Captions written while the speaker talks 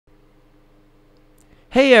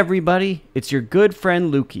Hey everybody, it's your good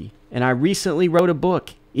friend Lukey, and I recently wrote a book,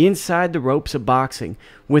 Inside the Ropes of Boxing,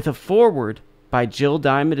 with a foreword by Jill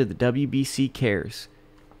Diamond of the WBC Cares.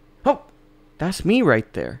 Oh, that's me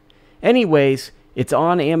right there. Anyways, it's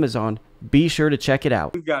on Amazon. Be sure to check it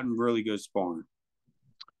out. We've gotten really good sparring.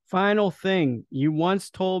 Final thing, you once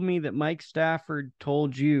told me that Mike Stafford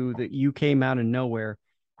told you that you came out of nowhere.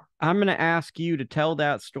 I'm going to ask you to tell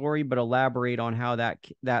that story, but elaborate on how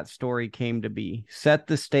that story came to be. Set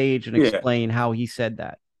the stage and Yeah. explain how he said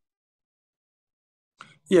that.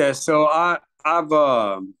 Yeah. So I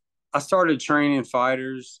started training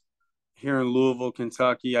fighters here in Louisville,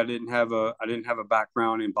 Kentucky. I didn't have a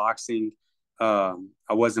background in boxing. I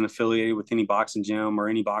wasn't affiliated with any boxing gym or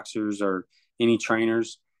any boxers or any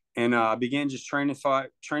trainers. And I began just training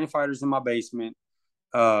fighters in my basement,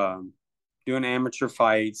 um, doing amateur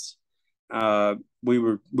fights. We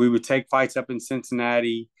would take fights up in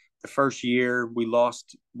Cincinnati. The first year we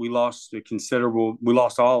lost a considerable we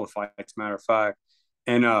lost all the fights, matter of fact.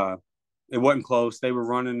 And it wasn't close. They were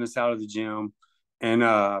running us out of the gym. And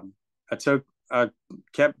I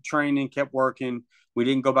kept training, kept working. We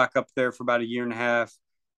didn't go back up there for about a year and a half.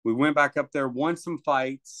 We went back up there, won some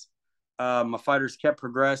fights. My fighters kept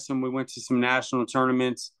progressing. We went to some national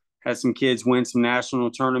tournaments, had some kids win some national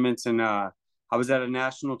tournaments, and I was at a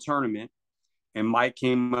national tournament, and Mike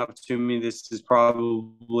came up to me. This is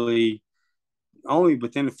probably only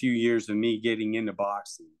within a few years of me getting into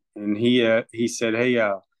boxing, and he said, "Hey,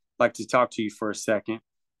 I'd like to talk to you for a second."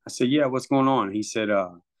 I said, "Yeah, what's going on?" He said,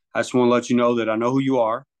 "I just want to let you know that I know who you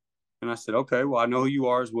are." And I said, "Okay, well, I know who you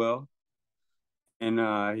are as well." And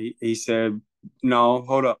he said, "No,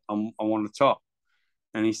 hold up, I want to talk."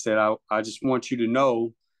 And he said, I just want you to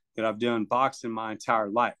know that I've done boxing my entire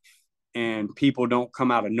life, and people don't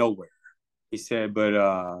come out of nowhere. He said,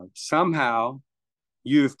 but somehow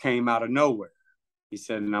you've came out of nowhere. He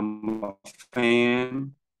said, and I'm a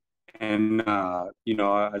fan. And, I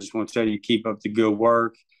just want to tell you, keep up the good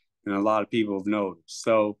work. And a lot of people have noticed.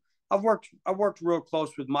 So I've worked real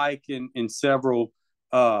close with Mike in several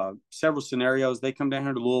scenarios. They come down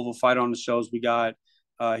here to Louisville, fight on the shows we got.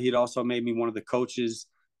 He'd also made me one of the coaches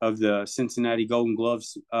of the Cincinnati Golden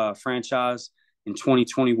Gloves franchise in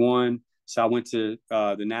 2021. So I went to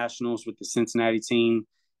the Nationals with the Cincinnati team,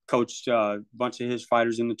 coached a bunch of his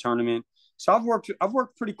fighters in the tournament. So I've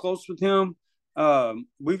worked pretty close with him.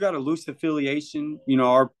 We've got a loose affiliation.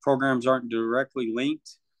 Our programs aren't directly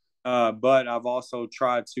linked, but I've also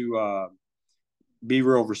tried to be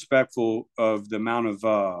real respectful of the amount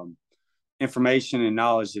of information and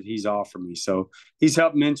knowledge that he's offered me. So he's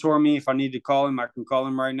helped mentor me. If I need to call him, I can call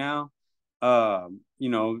him right now.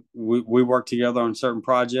 We work together on certain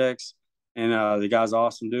projects, and the guy's an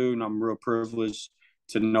awesome dude, and I'm real privileged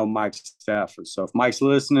to know Mike Stafford. So if Mike's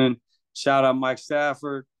listening, shout out Mike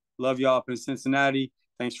Stafford. Love y'all up in Cincinnati.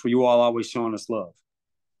 Thanks for you all always showing us love.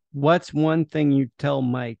 What's one thing you tell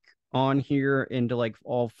Mike on here and to like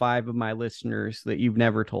all five of my listeners that you've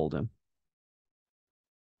never told him?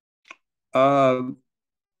 Uh,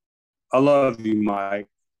 I love you, Mike.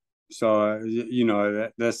 So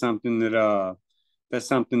that's something that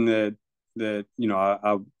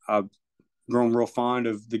I've grown real fond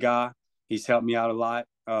of the guy. He's helped me out a lot.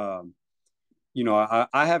 I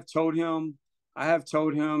have told him,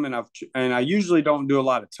 and I usually don't do a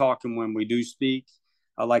lot of talking when we do speak.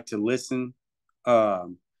 I like to listen.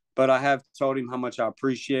 Um, but I have told him how much I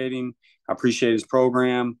appreciate him. I appreciate his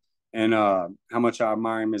program, and how much I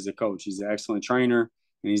admire him as a coach. He's an excellent trainer,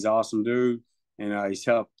 and he's an awesome dude. And he's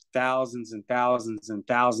helped thousands and thousands and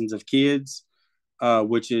thousands of kids,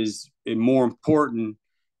 which is more important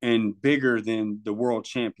and bigger than the world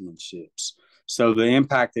championships. So the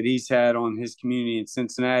impact that he's had on his community in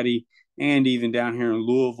Cincinnati and even down here in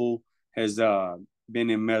Louisville has been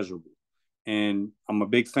immeasurable. And I'm a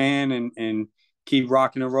big fan, and keep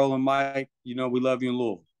rocking and rolling, Mike. We love you in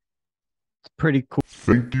Louisville. It's pretty cool.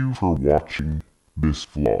 Thank you for watching this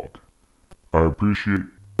vlog. I appreciate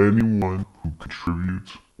anyone who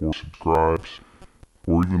contributes or subscribes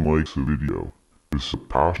or even likes the video. This is a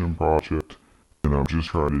passion project, and I'm just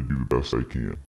trying to do the best I can.